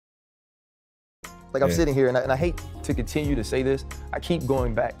Like I'm sitting here and I hate to continue to say this. I keep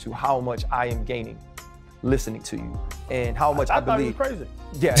going back to how much I am gaining listening to you and how much I believe. Thought he was crazy.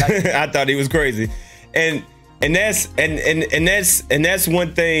 Yeah, I thought he was crazy, and that's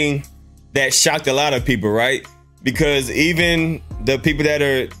one thing that shocked a lot of people, right? Because even the people that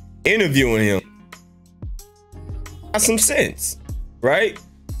are interviewing him got some sense, right?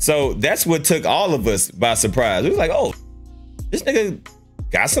 So that's what took all of us by surprise. It was like, oh, this nigga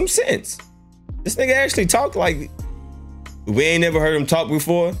got some sense. This nigga actually talked like we ain't never heard him talk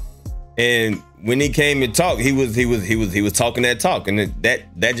before. And when he came and talked, he was talking that talk, and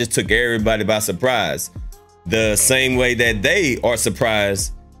that just took everybody by surprise. The same way that they are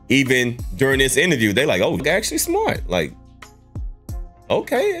surprised even during this interview. They like, oh, actually smart. Like,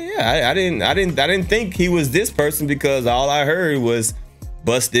 okay, yeah, I didn't think he was this person because all I heard was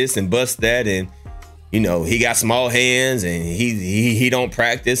bust this and bust that, and you know, he got small hands and he don't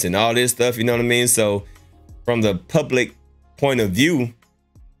practice and all this stuff, you know what I mean? So from the public point of view,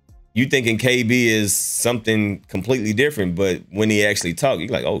 you thinking KB is something completely different, but when he actually talk, you're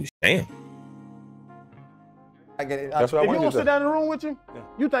like, oh, damn. I get it. That's what I want to do. If you don't sit down in the room with you,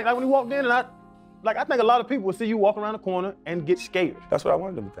 you think like when he walked in and I think a lot of people would see you walk around the corner and get scared. That's what I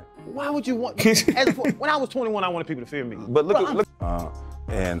wanted them to think. Why would you want, when I was 21, I wanted people to fear me. But look.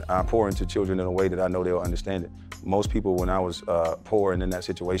 And I pour into children in a way that I know they'll understand it. Most people, when I was poor and in that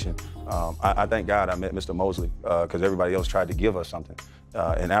situation, I thank God I met Mr. Mosley because everybody else tried to give us something.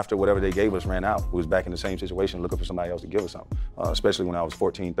 And after whatever they gave us ran out, we was back in the same situation looking for somebody else to give us something, especially when I was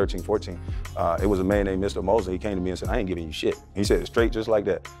 13, 14. It was a man named Mr. Mosley. He came to me and said, I ain't giving you shit. He said it straight just like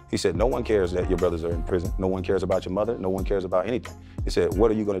that. He said, no one cares that your brothers are in prison. No one cares about your mother. No one cares about anything. He said, what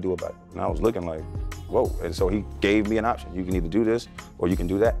are you going to do about it? And I was looking like, whoa. And so he gave me an option. You can either do this or you can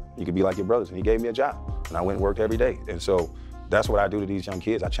do that. You can be like your brothers. And he gave me a job. And I went and worked every day. And so that's what I do to these young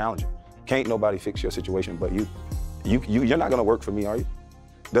kids. I challenge them. Can't nobody fix your situation but you. You're not going to work for me, are you?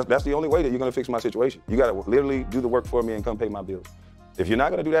 That's the only way that you're gonna fix my situation. You gotta literally do the work for me and come pay my bills. If you're not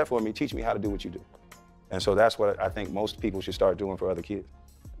gonna do that for me, teach me how to do what you do. And so that's what I think most people should start doing for other kids.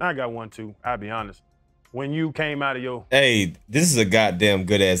 I got one too, I'll be honest. When you came out of your... Hey, this is a goddamn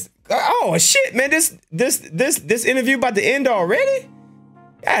good ass... Oh shit, man, this interview about to end already?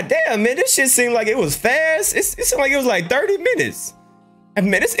 God damn, man, this shit seemed like it was fast. It seemed like it was like 30 minutes.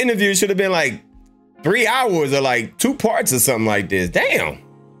 And man, this interview should have been like 3 hours or like 2 parts or something like this. Damn.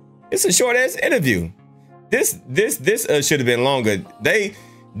 It's a short ass interview. This should have been longer. They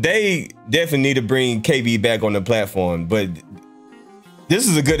definitely need to bring KB back on the platform, but this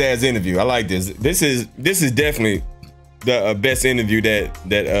is a good ass interview. I like this. This is definitely the best interview that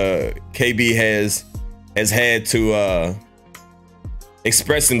KB has had to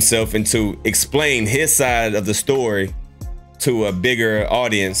express himself and to explain his side of the story to a bigger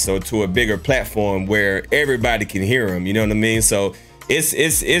audience or to a bigger platform where everybody can hear him. You know what I mean? So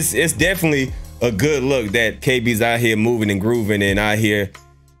it's definitely a good look that KB's out here moving and grooving and out here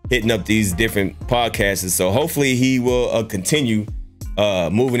hitting up these different podcasts. So hopefully he will continue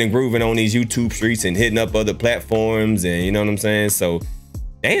moving and grooving on these YouTube streets and hitting up other platforms, and you know what I'm saying? So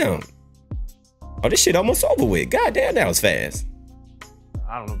damn. Oh, this shit almost over with. God damn, that was fast.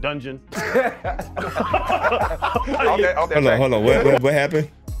 I don't know, dungeon. Hold on. What happened?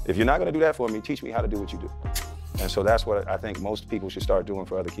 If you're not gonna do that for me, teach me how to do what you do. And so that's what I think most people should start doing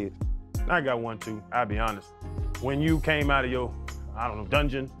for other kids. I got one too, I'll be honest. When you came out of your, I don't know,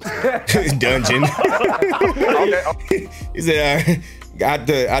 dungeon. Dungeon. He said, got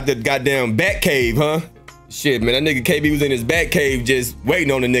the goddamn bat cave, huh? Shit, man, that nigga KB was in his bat cave just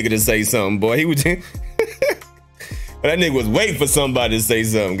waiting on the nigga to say something, boy. He was that nigga was waiting for somebody to say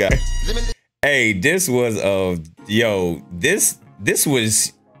something, guys. Hey, this was, this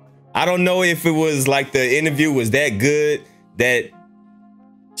was, I don't know if it was like the interview was that good that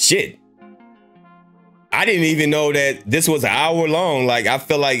shit. I didn't even know that this was an hour long. Like, I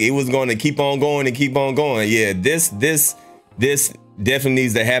felt like it was going to keep on going and keep on going. Yeah, this definitely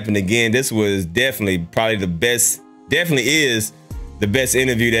needs to happen again. This was definitely probably the best, definitely is the best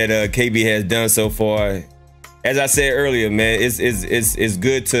interview that KB has done so far. As I said earlier, man, it's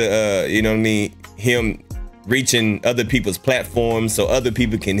good to, you know what I mean, him reaching other people's platforms so other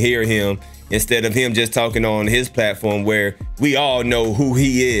people can hear him instead of him just talking on his platform where we all know who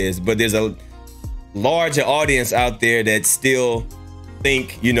he is. But there's a larger audience out there that still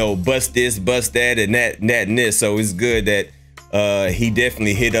think, you know, bust this, bust that, and that and this. So it's good that he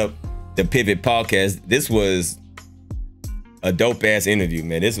definitely hit up the Pivot podcast. This was a dope ass interview,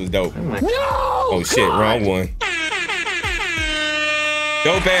 man. This was dope. No! Oh shit, wrong one.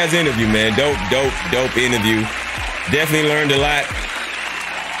 Dope ass interview, man. Dope interview. Definitely learned a lot.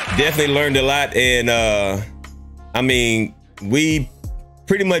 definitely learned a lot. And I mean, we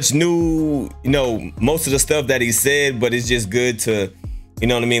pretty much knew, you know, most of the stuff that he said, but it's just good to, you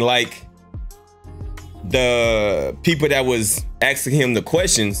know what I mean? Like the people that was asking him the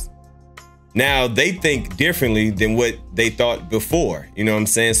questions, now they think differently than what they thought before. You know what I'm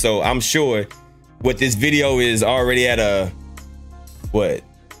saying? So I'm sure what this video is already at a, what?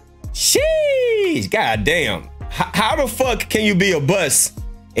 Sheesh, goddamn. How the fuck can you be a bust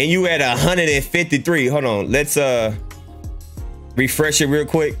and you at 153? Hold on, let's refresh it real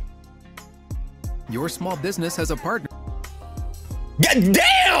quick. Your small business has a partner. God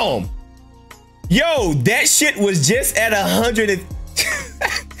damn! Yo, that shit was just at 100.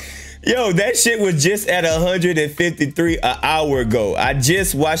 Yo, that shit was just at 153 an hour ago. I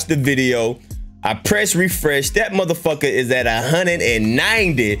just watched the video. I pressed refresh. That motherfucker is at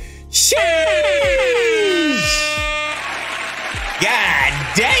 190. Sheesh! God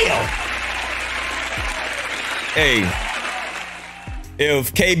damn! Hey,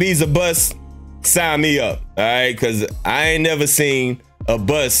 if KB's a bust, sign me up, all right? Because I ain't never seen a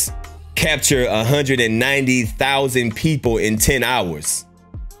bus capture 190,000 people in 10 hours.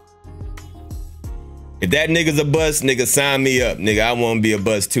 If that nigga's a bust, nigga, sign me up. Nigga, I want to be a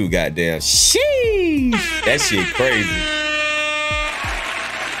bust too, goddamn. Sheesh. That shit crazy.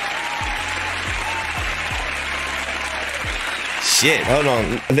 Shit, hold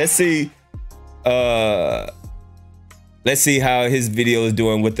on. Let's see how his video is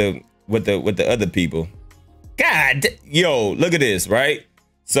doing with the other people. God, yo, look at this, right?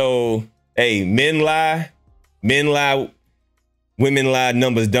 So, hey, men lie, women lie,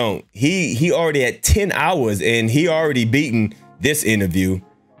 numbers don't. He already had 10 hours and he already beaten this interview.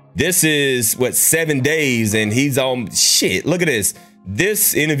 This is what, 7 days and he's on shit. Look at this.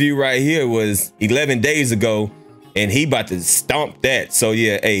 This interview right here was 11 days ago and he about to stomp that. So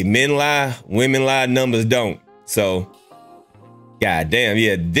yeah, hey, men lie, women lie, numbers don't. So, goddamn,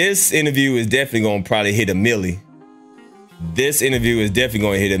 yeah, this interview is definitely gonna probably hit a milli. This interview is definitely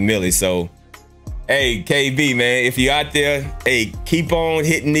gonna hit a milli. So, hey, KB, man, if you're out there, hey, keep on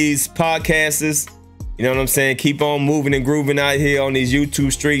hitting these podcasters. You know what I'm saying? Keep on moving and grooving out here on these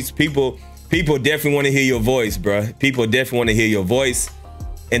YouTube streets. People definitely want to hear your voice, bruh. People definitely want to hear your voice.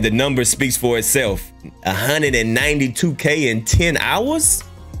 And the number speaks for itself. 192K in 10 hours?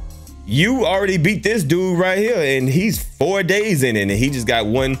 You already beat this dude right here, and he's 4 days in it, and he just got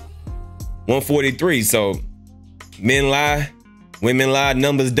 143. So, men lie, women lie,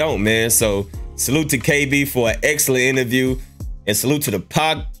 numbers don't, man. So, salute to KB for an excellent interview, and salute to the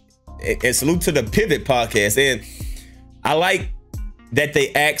Pivot podcast. And I like that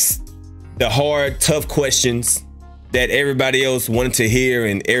they asked the hard, tough questions that everybody else wanted to hear,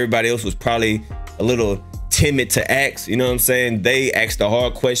 and everybody else was probably a little timid to ask. You know what I'm saying? They asked the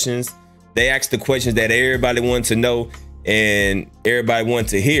hard questions. They asked the questions that everybody wanted to know and everybody wanted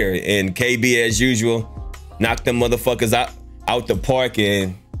to hear. And KB, as usual, knocked them motherfuckers out the park.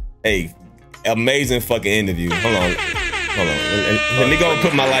 And hey, amazing fucking interview. Hold on. Let me go and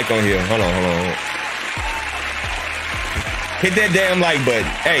put my like on here. Hold on. Hit that damn like button.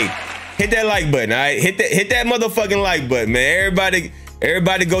 Hey, hit that like button, all right? Hit that motherfucking like button, man.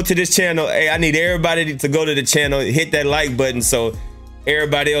 Everybody go to this channel. Hey, I need everybody to go to the channel, hit that like button so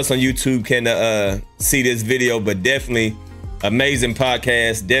everybody else on YouTube can see this video. But definitely amazing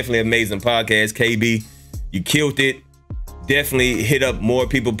podcast. Definitely amazing podcast. KB, you killed it. Definitely hit up more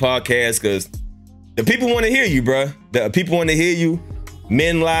people podcasts because the people want to hear you, bruh. The people want to hear you.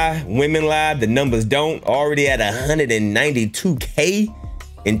 Men lie, women lie, the numbers don't. Already at 192K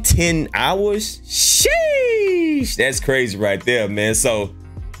in 10 hours. Sheesh. That's crazy right there, man. So,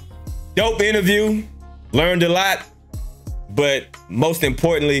 dope interview. Learned a lot. But most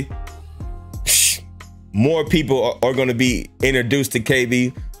importantly, more people are going to be introduced to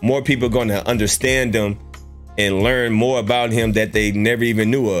KB. More people are going to understand him and learn more about him that they never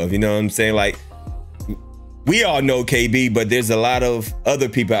even knew of. You know what I'm saying? Like, we all know KB, but there's a lot of other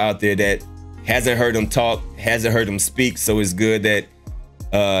people out there that hasn't heard him talk, hasn't heard him speak. So it's good that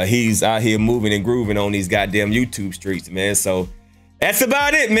he's out here moving and grooving on these goddamn YouTube streets, man. So that's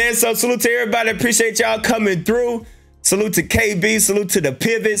about it, man. So salute to everybody. Appreciate y'all coming through. Salute to KB. Salute to the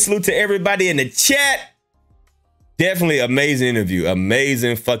Pivot. Salute to everybody in the chat. Definitely amazing interview.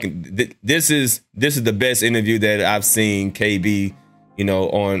 Amazing fucking. This is the best interview that I've seen KB, you know,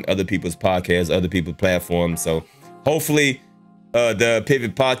 on other people's podcasts, other people's platforms. So hopefully the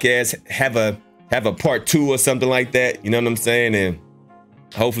Pivot podcast have a part 2 or something like that. You know what I'm saying? And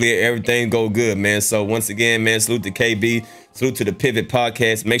hopefully everything go good, man. So once again, man, salute to KB. Salute to the Pivot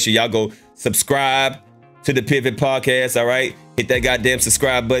podcast. Make sure y'all go subscribe to the Pivot podcast. All right. hit that goddamn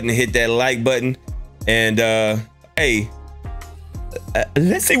subscribe button, hit that like button, and hey,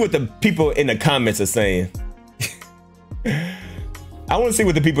 let's see what the people in the comments are saying. I want to see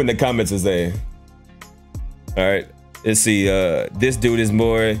what the people in the comments are saying. All right, let's see. This dude is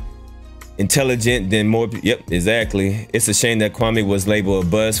more intelligent than more. Yep, exactly. It's a shame that Kwame was labeled a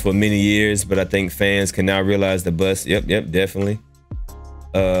bust for many years, but I think fans can now realize the bust. Yep, definitely.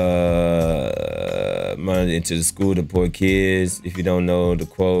 Money into the school to poor kids. If you don't know the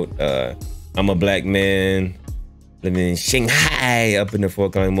quote, I'm a black man living in Shanghai, up in the 4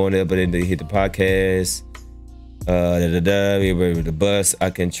 o'clock in the morning, but then they hit the podcast. We were with the bus. I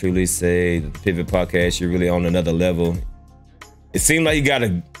can truly say that the Pivot Podcast, you're really on another level. It seemed like you got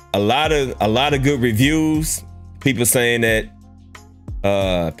a lot of good reviews. People saying that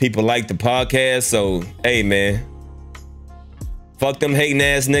people like the podcast. So hey man, fuck them hating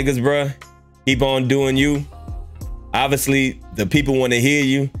ass niggas, bruh. Keep on doing you. Obviously, the people want to hear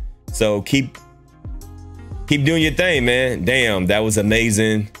you. So keep doing your thing, man. Damn, that was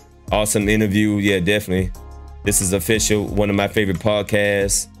amazing. Awesome interview. Yeah, definitely. This is official. One of my favorite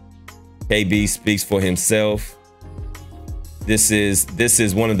podcasts. KB speaks for himself. This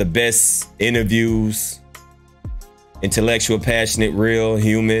is one of the best interviews. Intellectual, passionate, real,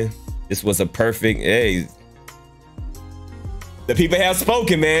 human. This was a perfect, hey. The people have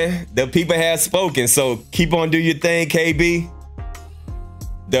spoken, man. The people have spoken. So keep on doing your thing, KB.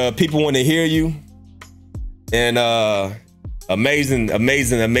 The people want to hear you. And amazing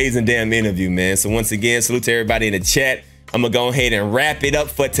damn interview, man. So once again, salute to everybody in the chat. I'm gonna go ahead and wrap it up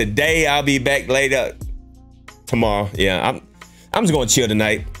for today. I'll be back later tomorrow. Yeah, I'm just gonna chill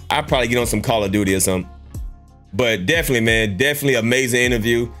tonight. I'll probably get on some Call of Duty or something. But definitely, man, definitely amazing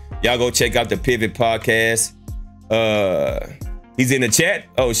interview. Y'all go check out the Pivot Podcast. He's in the chat.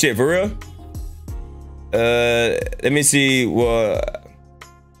 Oh shit, for real? Let me see. Well,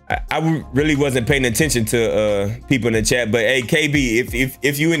 I really wasn't paying attention to people in the chat, but hey, KB,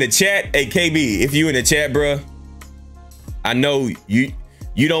 if you in the chat, hey KB, if you in the chat, bro, I know you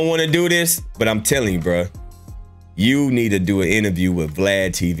don't want to do this, but I'm telling you, bro, you need to do an interview with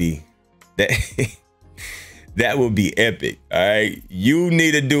Vlad TV. That would be epic. All right, you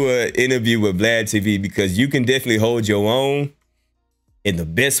need to do an interview with Vlad TV because you can definitely hold your own. And the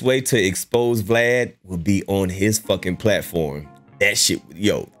best way to expose Vlad would be on his fucking platform. That shit,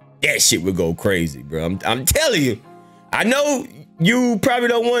 yo, that shit would go crazy, bro. I'm telling you. I know you probably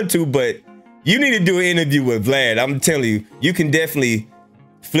don't want to, but you need to do an interview with Vlad. I'm telling you, you can definitely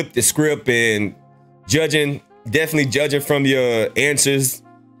flip the script and definitely judging from your answers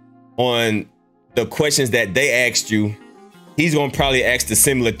on the questions that they asked you. He's gonna probably ask the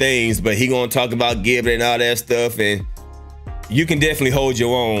similar things, but he gonna talk about giving and all that stuff, and you can definitely hold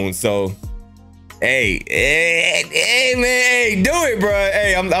your own. So hey man, hey, do it, bro.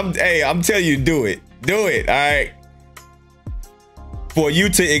 Hey, I'm telling you, do it, all right. For you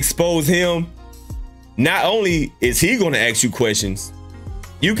to expose him, not only is he gonna ask you questions,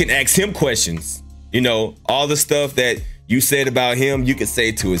 you can ask him questions. You know, all the stuff that you said about him, you can say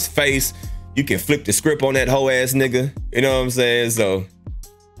it to his face. You can flip the script on that whole ass nigga. You know what I'm saying? So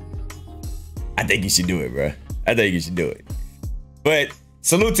I think you should do it, bro. I think you should do it. But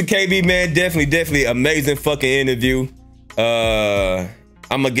salute to KB, man. Definitely amazing fucking interview. I'm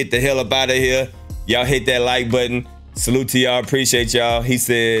gonna get the hell up out of here. Y'all hit that like button. Salute to y'all. Appreciate y'all. He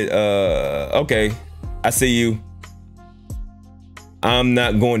said, okay, I see you. I'm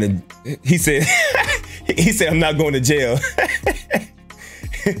not going to, he said, he said, I'm not going to jail.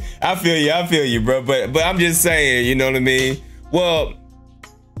 I feel you, bro. But I'm just saying, you know what I mean? Well,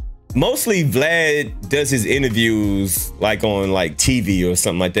 mostly Vlad does his interviews like on like TV or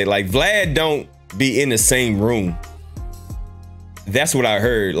something like that. Like Vlad don't be in the same room. That's what I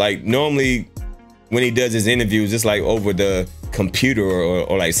heard. Like normally when he does his interviews, it's like over the computer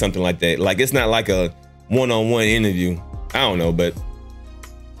or like something like that. Like it's not like a one-on-one interview. I don't know, but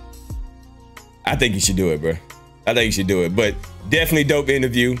I think you should do it, bro. I think you should do it. But definitely dope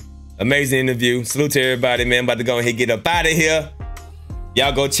interview. Amazing interview. Salute to everybody, man. I'm about to go ahead and get up out of here.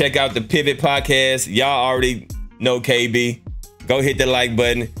 Y'all go check out the Pivot Podcast. Y'all already know KB. Go hit the like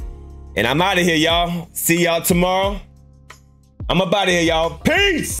button. And I'm out of here, y'all. See y'all tomorrow. I'm up out of here, y'all. Peace.